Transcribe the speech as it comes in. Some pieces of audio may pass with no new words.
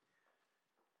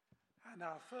And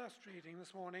our first reading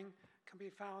this morning can be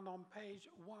found on page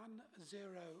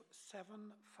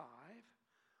 1075,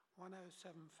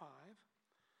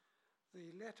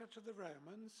 the letter to the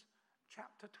Romans,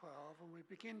 chapter 12, and we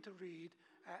begin to read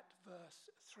at verse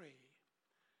 3.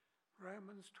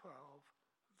 Romans 12,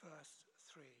 verse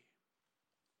 3.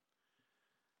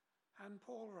 And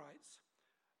Paul writes,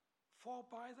 "For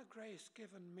by the grace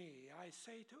given me, I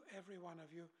say to every one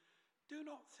of you, do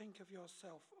not think of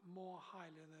yourself more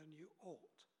highly than you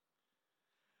ought,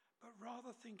 but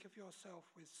rather think of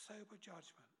yourself with sober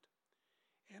judgment,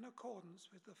 in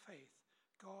accordance with the faith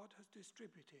God has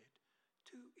distributed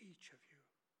to each of you.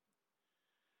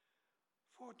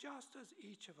 For just as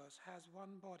each of us has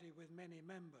one body with many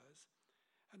members,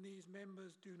 and these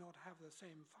members do not have the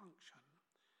same function,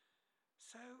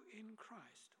 so in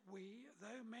Christ we,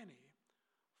 though many,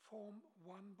 form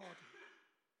one body,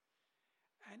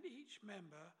 and each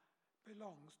member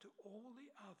belongs to all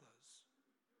the others.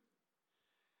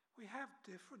 We have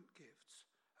different gifts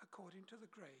according to the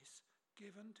grace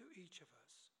given to each of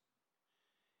us.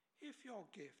 If your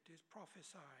gift is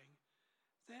prophesying,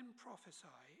 then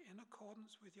prophesy in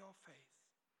accordance with your faith.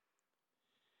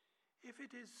 If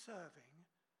it is serving,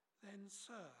 then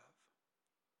serve.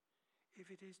 If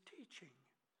it is teaching,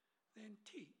 then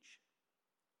teach.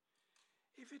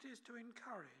 If it is to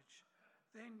encourage,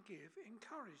 then give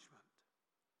encouragement.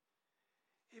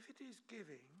 If it is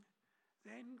giving,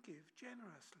 then give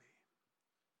generously.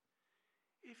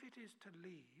 If it is to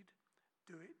lead,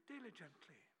 do it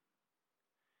diligently.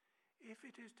 If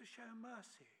it is to show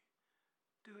mercy,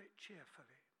 do it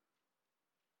cheerfully.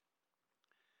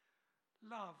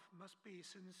 Love must be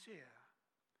sincere.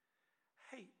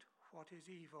 Hate what is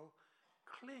evil,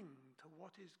 cling to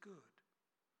what is good.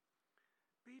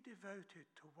 Be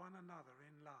devoted to one another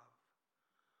in love.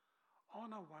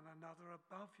 Honor one another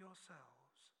above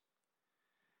yourselves.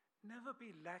 Never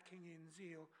be lacking in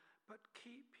zeal, but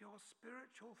keep your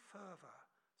spiritual fervor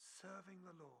serving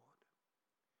the Lord.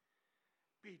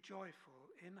 Be joyful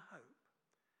in hope,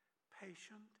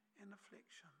 patient in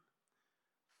affliction,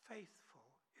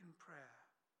 faithful in prayer.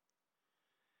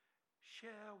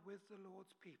 Share with the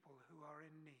Lord's people who are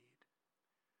in need.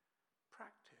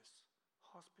 Practice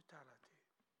hospitality."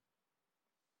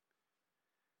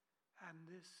 And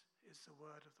this is the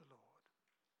word of the Lord.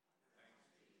 Thanks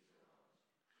be to God.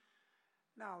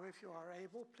 Now, if you are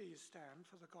able, please stand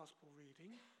for the gospel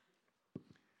reading,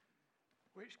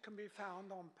 which can be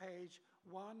found on page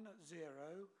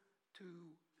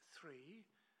 1023,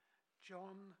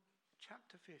 John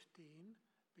chapter 15,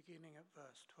 beginning at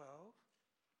verse 12.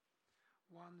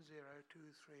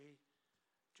 1023,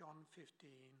 John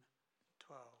 15,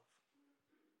 12.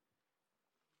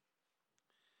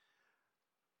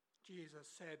 Jesus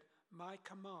said, "My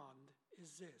command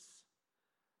is this: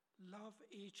 love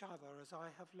each other as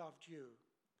I have loved you.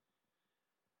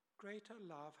 Greater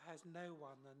love has no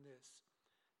one than this,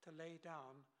 to lay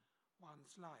down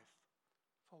one's life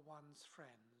for one's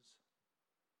friends."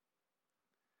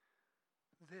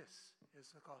 This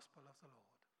is the gospel of the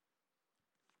Lord.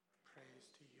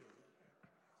 Praise to you.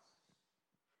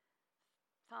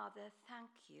 Father,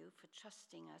 thank you for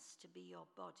trusting us to be your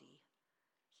body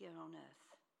here on earth.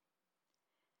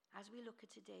 As we look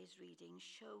at today's reading,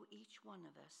 show each one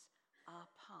of us our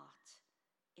part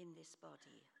in this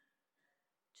body,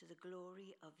 to the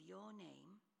glory of your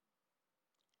name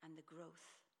and the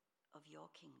growth of your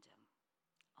kingdom.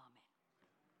 Amen.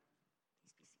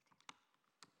 Please be seated.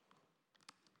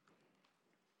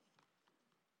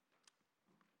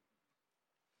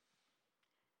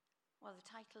 Well, the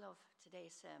title of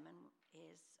today's sermon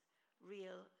is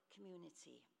Real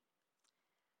Community.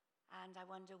 And I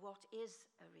wonder, what is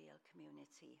a real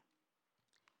community?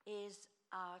 Is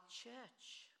our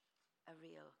church a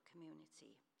real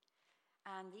community?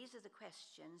 And these are the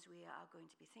questions we are going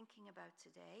to be thinking about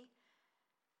today.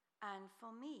 And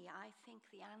for me, I think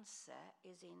the answer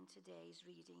is in today's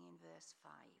reading in verse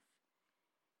 5.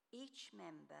 Each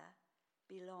member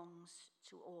belongs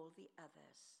to all the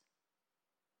others.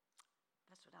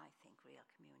 That's what I think real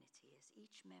community is.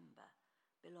 Each member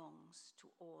belongs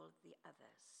to all the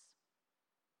others.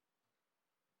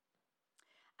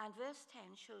 And verse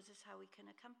 10 shows us how we can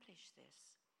accomplish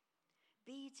this.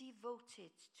 Be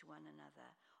devoted to one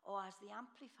another, or as the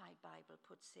Amplified Bible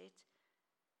puts it,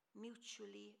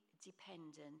 mutually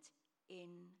dependent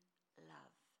in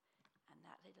love. And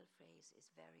that little phrase is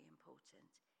very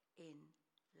important, in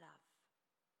love.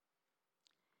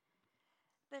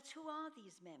 But who are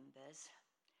these members,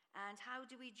 and how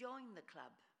do we join the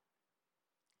club?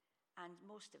 And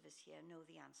most of us here know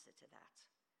the answer to that.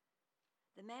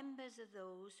 The members are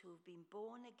those who have been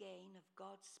born again of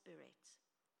God's Spirit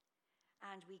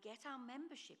And we get our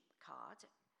membership card,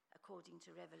 according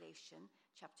to Revelation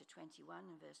chapter 21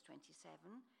 and verse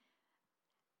 27,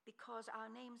 because our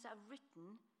names are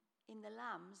written in the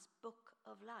Lamb's book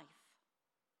of life.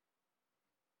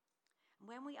 And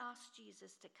when we ask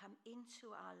Jesus to come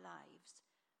into our lives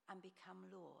and become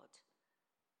Lord,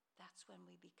 that's when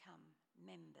we become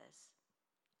members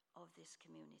of this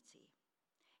community.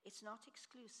 It's not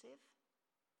exclusive.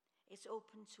 It's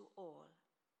open to all.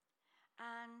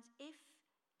 And if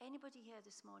anybody here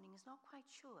this morning is not quite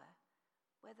sure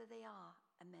whether they are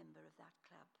a member of that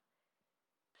club,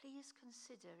 please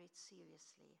consider it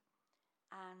seriously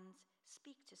and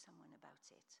speak to someone about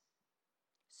it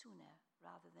sooner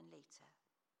rather than later.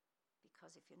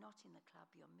 Because if you're not in the club,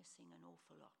 you're missing an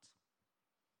awful lot.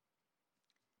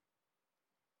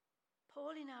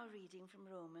 Paul, in our reading from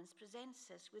Romans, presents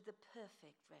us with the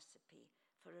perfect recipe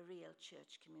for a real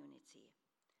church community.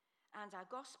 And our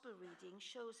gospel reading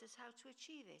shows us how to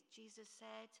achieve it. Jesus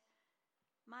said,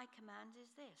 "My command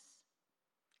is this: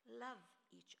 love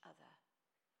each other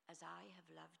as I have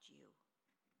loved you."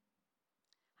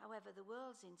 However, the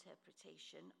world's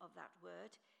interpretation of that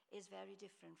word is very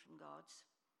different from God's.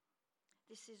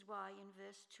 This is why in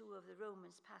verse 2 of the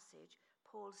Romans passage,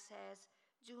 Paul says,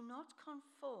 "Do not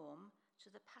conform to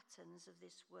the patterns of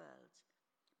this world,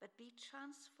 but be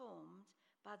transformed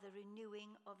by the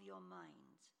renewing of your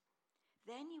mind.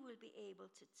 Then you will be able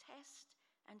to test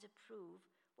and approve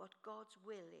what God's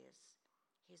will is,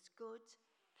 his good,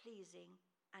 pleasing,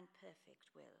 and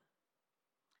perfect will."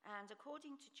 And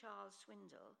according to Charles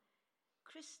Swindoll,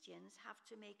 Christians have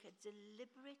to make a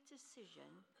deliberate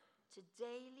decision to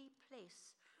daily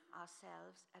place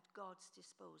ourselves at God's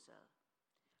disposal.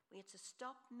 We are to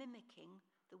stop mimicking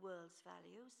the world's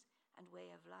values and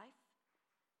way of life,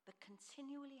 but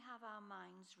continually have our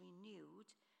minds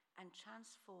renewed and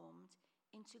transformed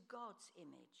into God's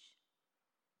image.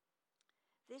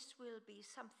 This will be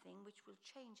something which will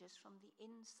change us from the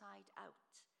inside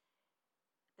out.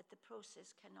 But the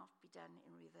process cannot be done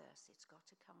in reverse. It's got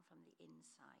to come from the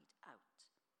inside out.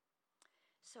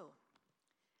 So,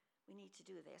 we need to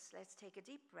do this. Let's take a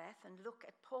deep breath and look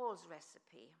at Paul's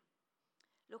recipe,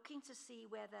 looking to see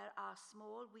whether our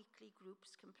small weekly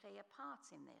groups can play a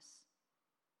part in this.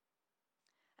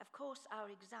 Of course, our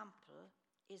example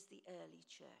is the early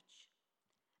church.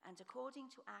 And according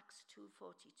to Acts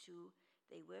 2:42,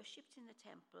 they worshipped in the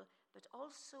temple, but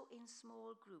also in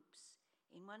small groups,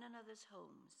 in one another's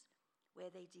homes, where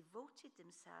they devoted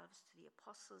themselves to the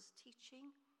apostles'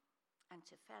 teaching and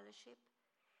to fellowship,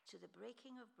 to the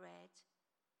breaking of bread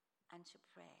and to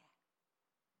prayer.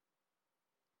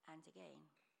 And again,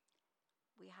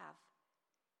 we have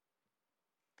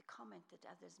the comment that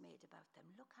others made about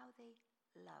them. Look how they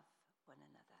love one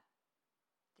another.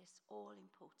 This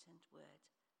all-important word,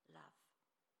 love.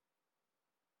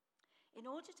 In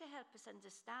order to help us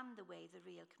understand the way the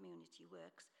real community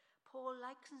works, Paul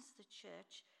likens the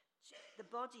church, the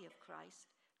body of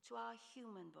Christ, to our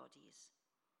human bodies.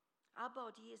 Our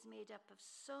body is made up of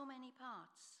so many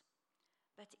parts,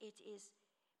 but if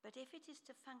it is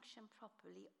to function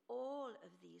properly, all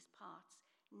of these parts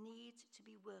need to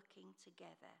be working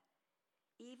together,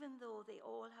 even though they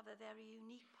all have a very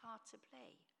unique part to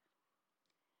play.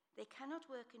 They cannot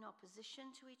work in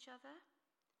opposition to each other,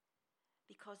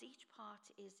 because each part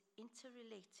is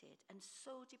interrelated and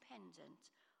so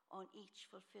dependent on each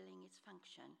fulfilling its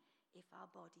function if our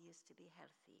body is to be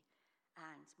healthy.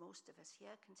 And most of us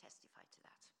here can testify to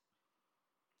that.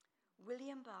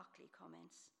 William Barclay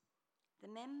comments, "The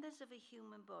members of a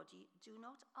human body do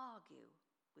not argue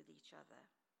with each other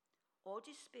or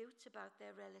dispute about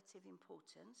their relative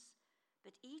importance,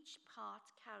 but each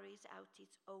part carries out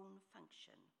its own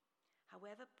function,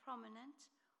 however prominent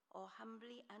or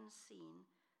humbly unseen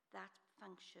that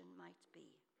function might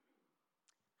be."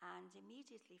 And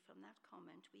immediately from that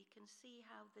comment, we can see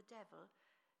how the devil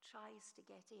tries to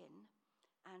get in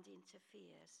and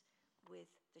interferes with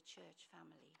the church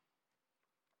family.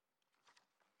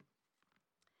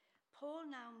 Paul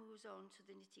now moves on to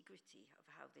the nitty-gritty of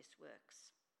how this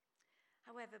works.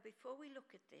 However, before we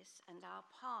look at this and our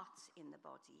parts in the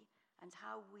body and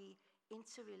how we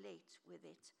interrelate with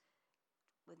it,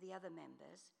 with the other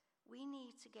members, we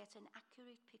need to get an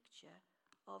accurate picture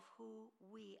of who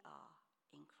we are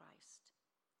in Christ.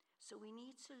 So we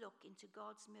need to look into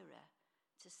God's mirror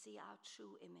to see our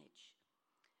true image,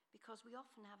 because we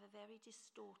often have a very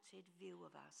distorted view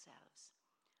of ourselves,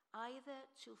 either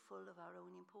too full of our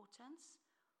own importance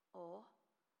or,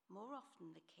 more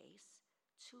often the case,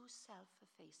 too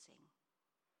self-effacing.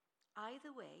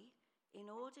 Either way, in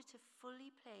order to fully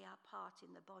play our part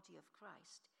in the body of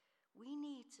Christ, we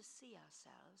need to see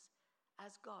ourselves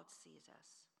as God sees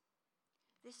us.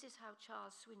 This is how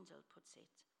Charles Swindoll puts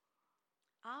it.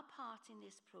 Our part in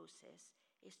this process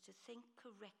is to think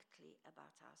correctly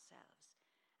about ourselves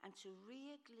and to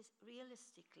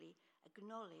realistically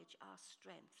acknowledge our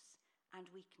strengths and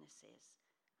weaknesses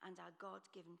and our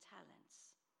God-given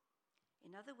talents.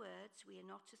 In other words, we are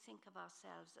not to think of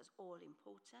ourselves as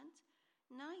all-important,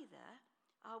 neither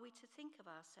are we to think of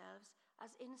ourselves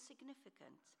as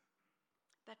insignificant,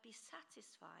 but be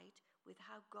satisfied with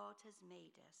how God has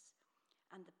made us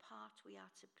and the part we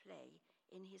are to play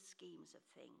in his schemes of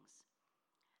things.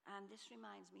 And this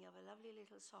reminds me of a lovely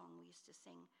little song we used to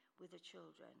sing with the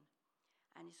children.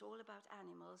 And it's all about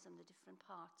animals and the different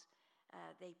part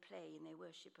they play in their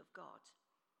worship of God.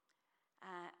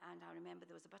 And I remember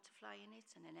there was a butterfly in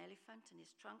it and an elephant and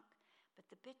his trunk. But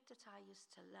the bit that I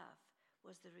used to love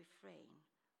was the refrain,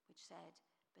 which said,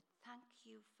 "But thank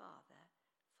you, Father,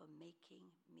 for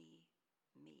making me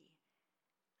me."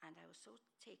 And I was so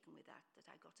taken with that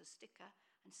I got a sticker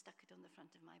and stuck it on the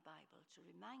front of my Bible to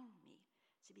remind me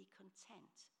to be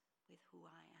content with who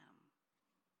I am.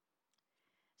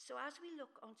 So as we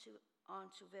look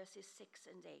onto verses 6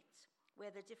 and 8,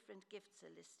 where the different gifts are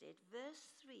listed, verse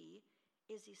 3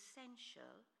 is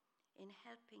essential in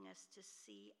helping us to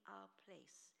see our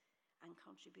place and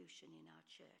contribution in our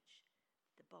church,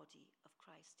 the body of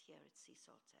Christ here at Sea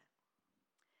Salter.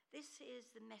 This is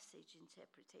the Message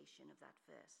interpretation of that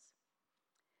verse.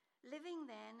 Living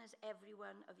then, as every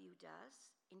one of you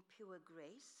does, in pure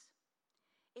grace,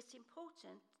 it's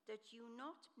important that you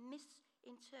not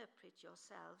misinterpret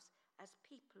yourselves as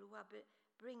people who are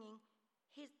bringing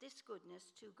this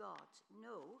goodness to God.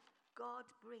 No, God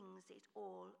brings it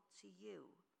all to you.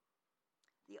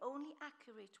 The only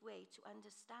accurate way to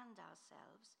understand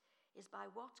ourselves is by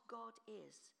what God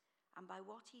is and by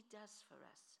what he does for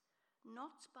us,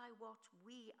 not by what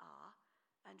we are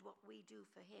and what we do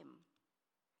for him.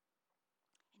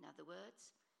 In other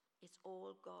words, it's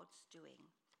all God's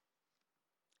doing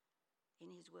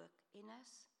in his work in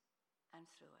us and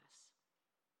through us.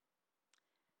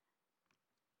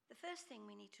 The first thing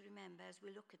we need to remember as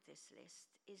we look at this list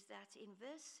is that in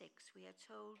verse 6 we are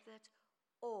told that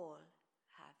all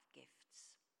have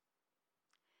gifts.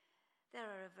 There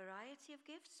are a variety of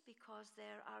gifts because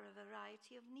there are a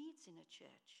variety of needs in a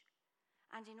church.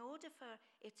 And in order for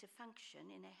it to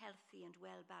function in a healthy and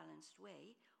well-balanced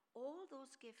way, all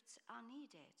those gifts are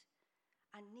needed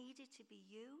and needed to be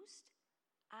used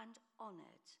and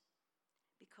honoured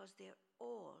because they're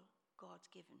all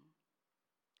God-given.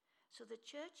 So the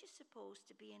church is supposed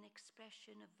to be an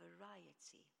expression of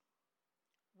variety,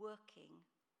 working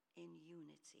in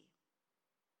unity.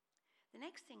 The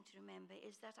next thing to remember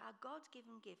is that our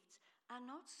God-given gifts are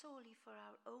not solely for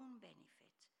our own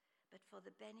benefit, but for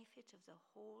the benefit of the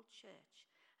whole church.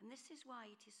 And this is why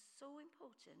it is so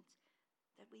important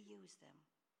that we use them.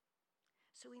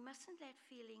 So we mustn't let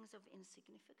feelings of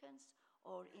insignificance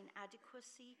or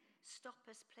inadequacy stop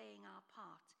us playing our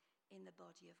part in the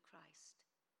body of Christ,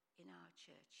 in our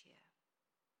church here.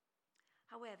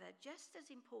 However, just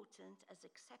as important as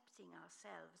accepting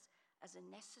ourselves as a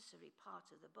necessary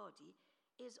part of the body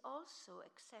is also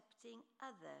accepting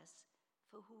others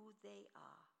for who they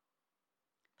are.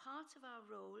 Part of our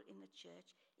role in the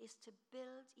church is to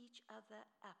build each other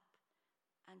up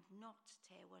and not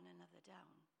tear one another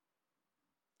down.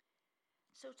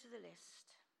 So to the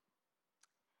list.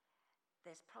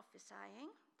 There's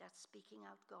prophesying, that's speaking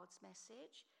out God's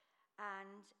message,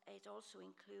 and it also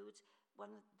includes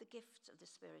one of the gifts of the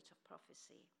spirit of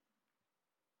prophecy.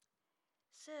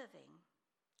 Serving,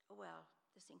 well,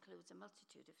 this includes a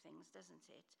multitude of things, doesn't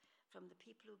it? From the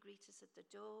people who greet us at the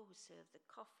door, who serve the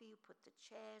coffee, who put the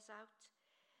chairs out,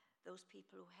 those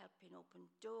people who help in open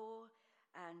door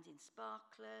and in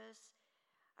sparklers,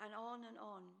 and on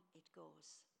it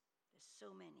goes. There's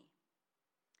so many.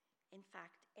 In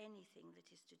fact, anything that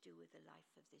is to do with the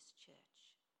life of this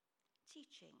church.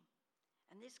 Teaching,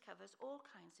 and this covers all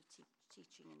kinds of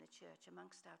teaching in the church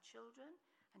amongst our children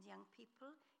and young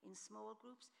people, in small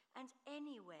groups, and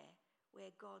anywhere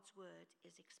where God's word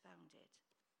is expounded.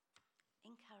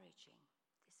 Encouraging,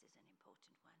 this is an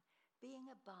important one. Being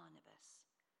a Barnabas,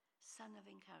 son of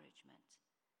encouragement.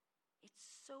 It's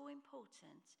so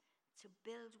important to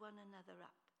build one another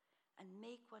up and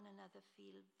make one another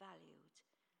feel valued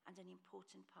and an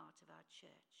important part of our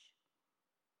church.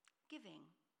 Giving,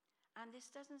 and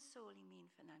this doesn't solely mean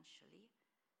financially,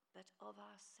 but of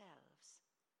ourselves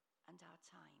and our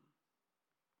time.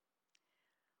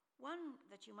 One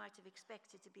that you might have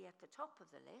expected to be at the top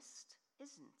of the list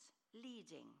isn't: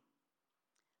 leading.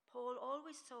 Paul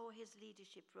always saw his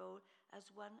leadership role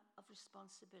as one of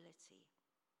responsibility,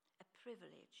 a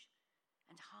privilege,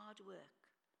 and hard work,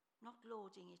 not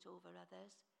lording it over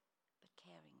others, but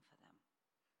caring for them.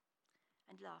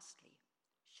 And lastly,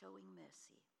 showing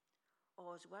mercy,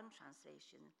 or as one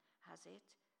translation has it,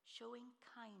 showing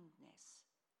kindness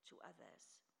to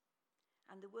others.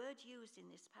 And the word used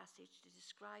in this passage to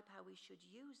describe how we should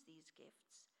use these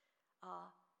gifts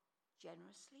are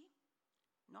generously,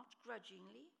 not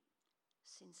grudgingly,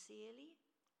 sincerely,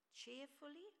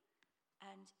 cheerfully,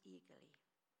 and eagerly.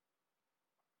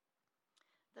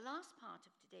 The last part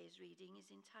of today's reading is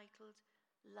entitled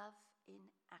Love in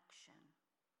Action,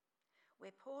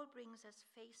 where Paul brings us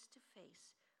face to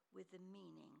face with the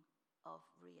meaning of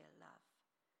real love,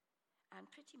 and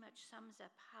pretty much sums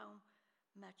up how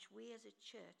much we as a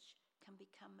church can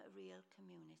become a real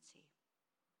community.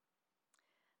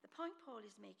 The point Paul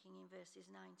is making in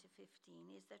verses 9 to 15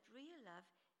 is that real love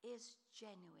is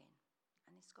genuine,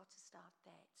 and it's got to start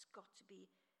there. It's got to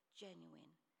be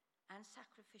genuine and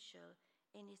sacrificial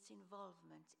in its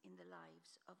involvement in the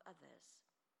lives of others.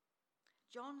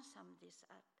 John summed this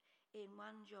up in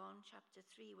 1 John chapter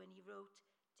 3 when he wrote,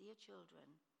 "Dear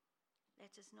children,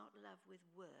 let us not love with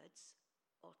words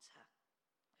or tongue,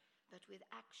 but with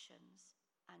actions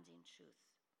and in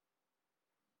truth."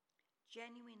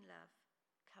 Genuine love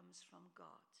comes from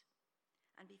God,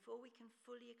 and before we can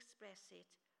fully express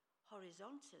it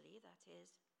horizontally, that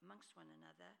is, amongst one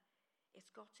another,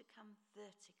 it's got to come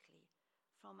vertically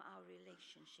from our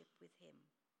relationship with Him.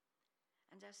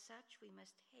 And as such, we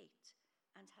must hate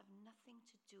and have nothing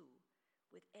to do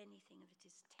with anything that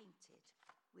is tainted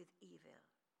with evil.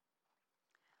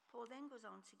 Paul then goes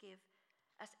on to give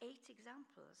us 8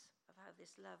 examples of how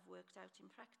this love worked out in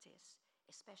practice,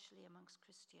 especially amongst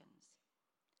Christians.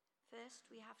 First,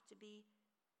 we have to be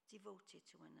devoted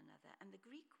to one another, and the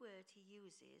Greek word he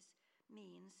uses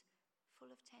means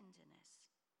full of tenderness.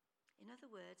 In other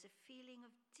words, a feeling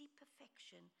of deep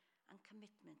affection and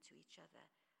commitment to each other,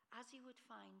 as you would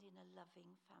find in a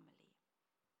loving family.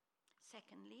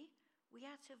 Secondly, we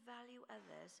are to value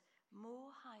others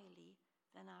more highly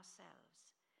than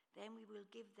ourselves. Then we will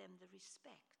give them the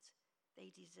respect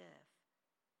they deserve.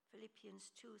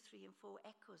 Philippians 2, 3 and 4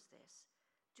 echoes this.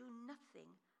 Do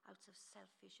nothing out of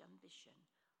selfish ambition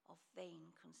or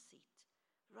vain conceit.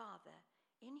 Rather,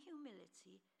 in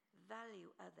humility,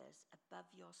 value others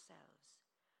above yourselves,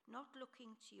 not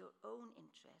looking to your own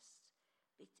interests,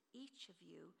 but each of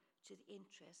you to the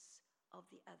interests of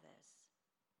the others.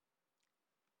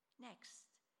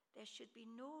 Next, there should be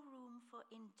no room for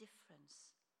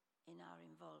indifference in our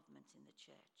involvement in the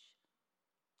church.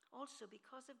 Also,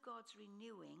 because of God's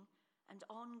renewing and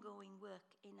ongoing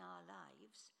work in our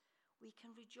lives, we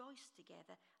can rejoice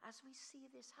together as we see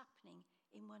this happening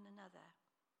in one another.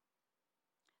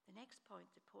 The next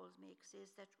point that Paul makes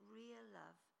is that real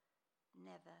love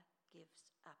never gives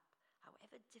up,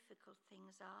 however difficult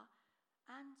things are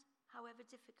and however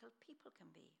difficult people can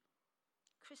be.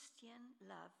 Christian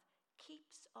love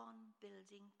keeps on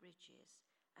building bridges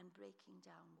and breaking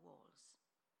down walls.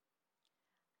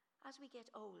 As we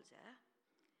get older,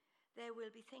 there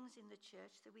will be things in the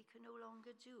church that we can no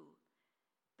longer do,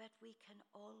 but we can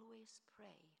always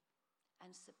pray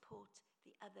and support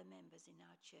the other members in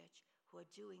our church who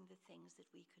are doing the things that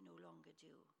we can no longer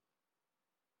do.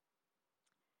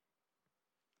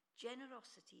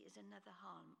 Generosity is another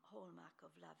hallmark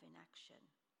of love in action.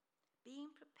 Being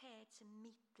prepared to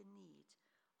meet the need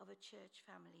of a church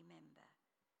family member.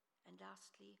 And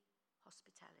lastly,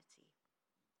 hospitality.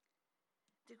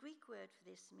 The Greek word for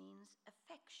this means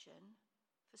affection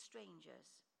for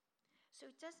strangers. So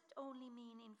it doesn't only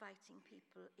mean inviting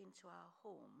people into our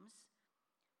homes,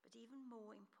 but even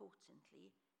more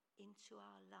importantly, into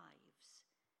our lives.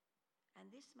 And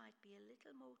this might be a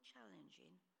little more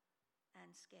challenging and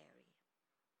scary.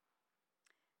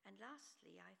 And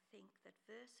lastly, I think that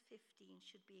verse 15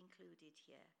 should be included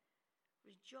here.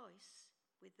 Rejoice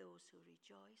with those who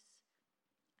rejoice,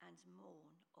 and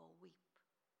mourn or weep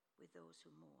with those who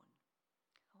mourn.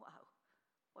 Wow,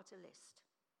 what a list.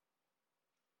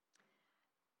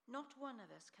 Not one of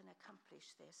us can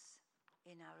accomplish this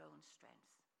in our own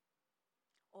strength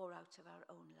or out of our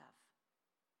own love.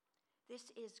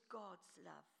 This is God's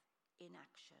love in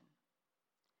action,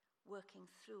 working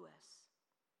through us.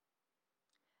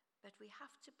 But we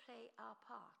have to play our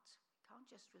part. We can't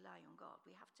just rely on God.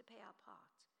 We have to play our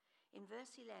part. In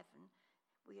verse 11,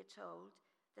 we are told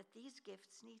that these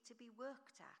gifts need to be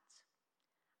worked at.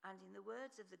 And in the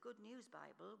words of the Good News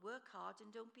Bible, work hard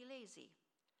and don't be lazy.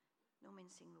 No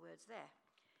mincing the words there.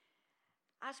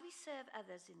 As we serve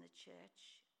others in the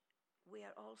church, we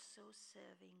are also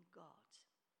serving God.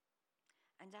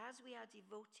 And as we are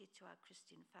devoted to our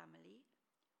Christian family,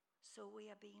 so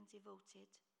we are being devoted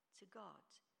to God,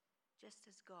 just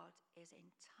as God is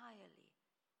entirely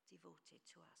devoted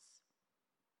to us.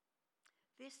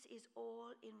 This is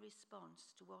all in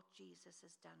response to what Jesus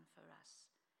has done for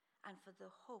us and for the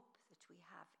hope that we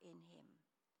have in him.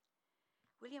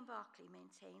 William Barclay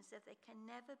maintains that there can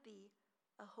never be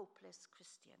a hopeless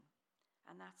Christian,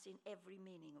 and that's in every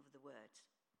meaning of the word.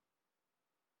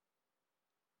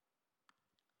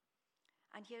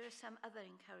 And here are some other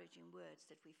encouraging words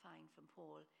that we find from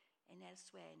Paul and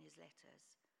elsewhere in his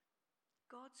letters.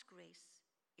 God's grace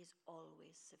is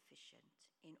always sufficient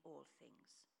in all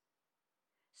things.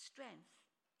 Strength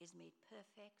is made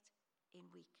perfect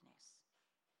in weakness,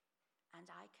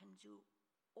 and I can do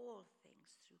all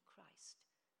things through Christ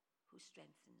who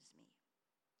strengthens me,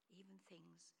 even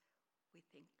things we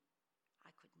think,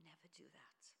 I could never do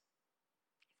that.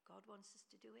 If God wants us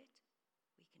to do it,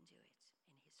 we can do it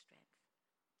in his strength.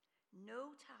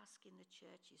 No task in the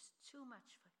church is too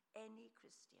much for any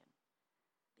Christian,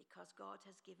 because God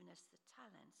has given us the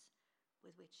talents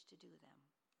with which to do them.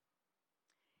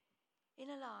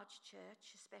 In a large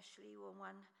church, especially when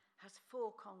one has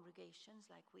 4 congregations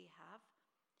like we have,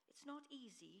 it's not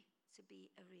easy to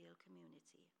be a real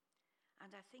community.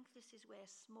 And I think this is where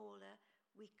smaller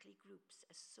weekly groups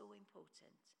are so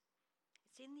important.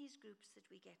 It's in these groups that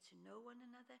we get to know one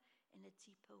another in a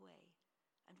deeper way,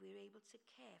 and we're able to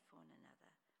care for one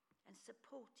another and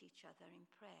support each other in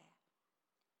prayer,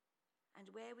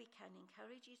 and where we can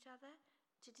encourage each other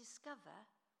to discover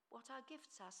what our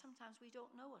gifts are. Sometimes we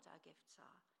don't know what our gifts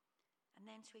are, and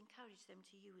then to encourage them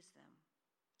to use them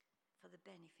for the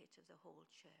benefit of the whole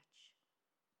church.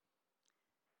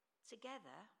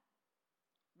 Together,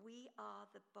 we are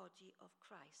the body of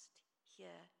Christ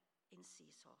here in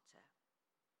Seasalter,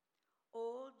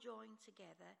 all joined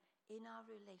together in our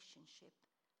relationship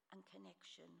and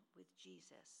connection with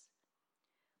Jesus,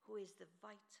 who is the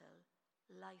vital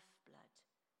lifeblood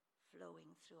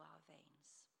flowing through our veins.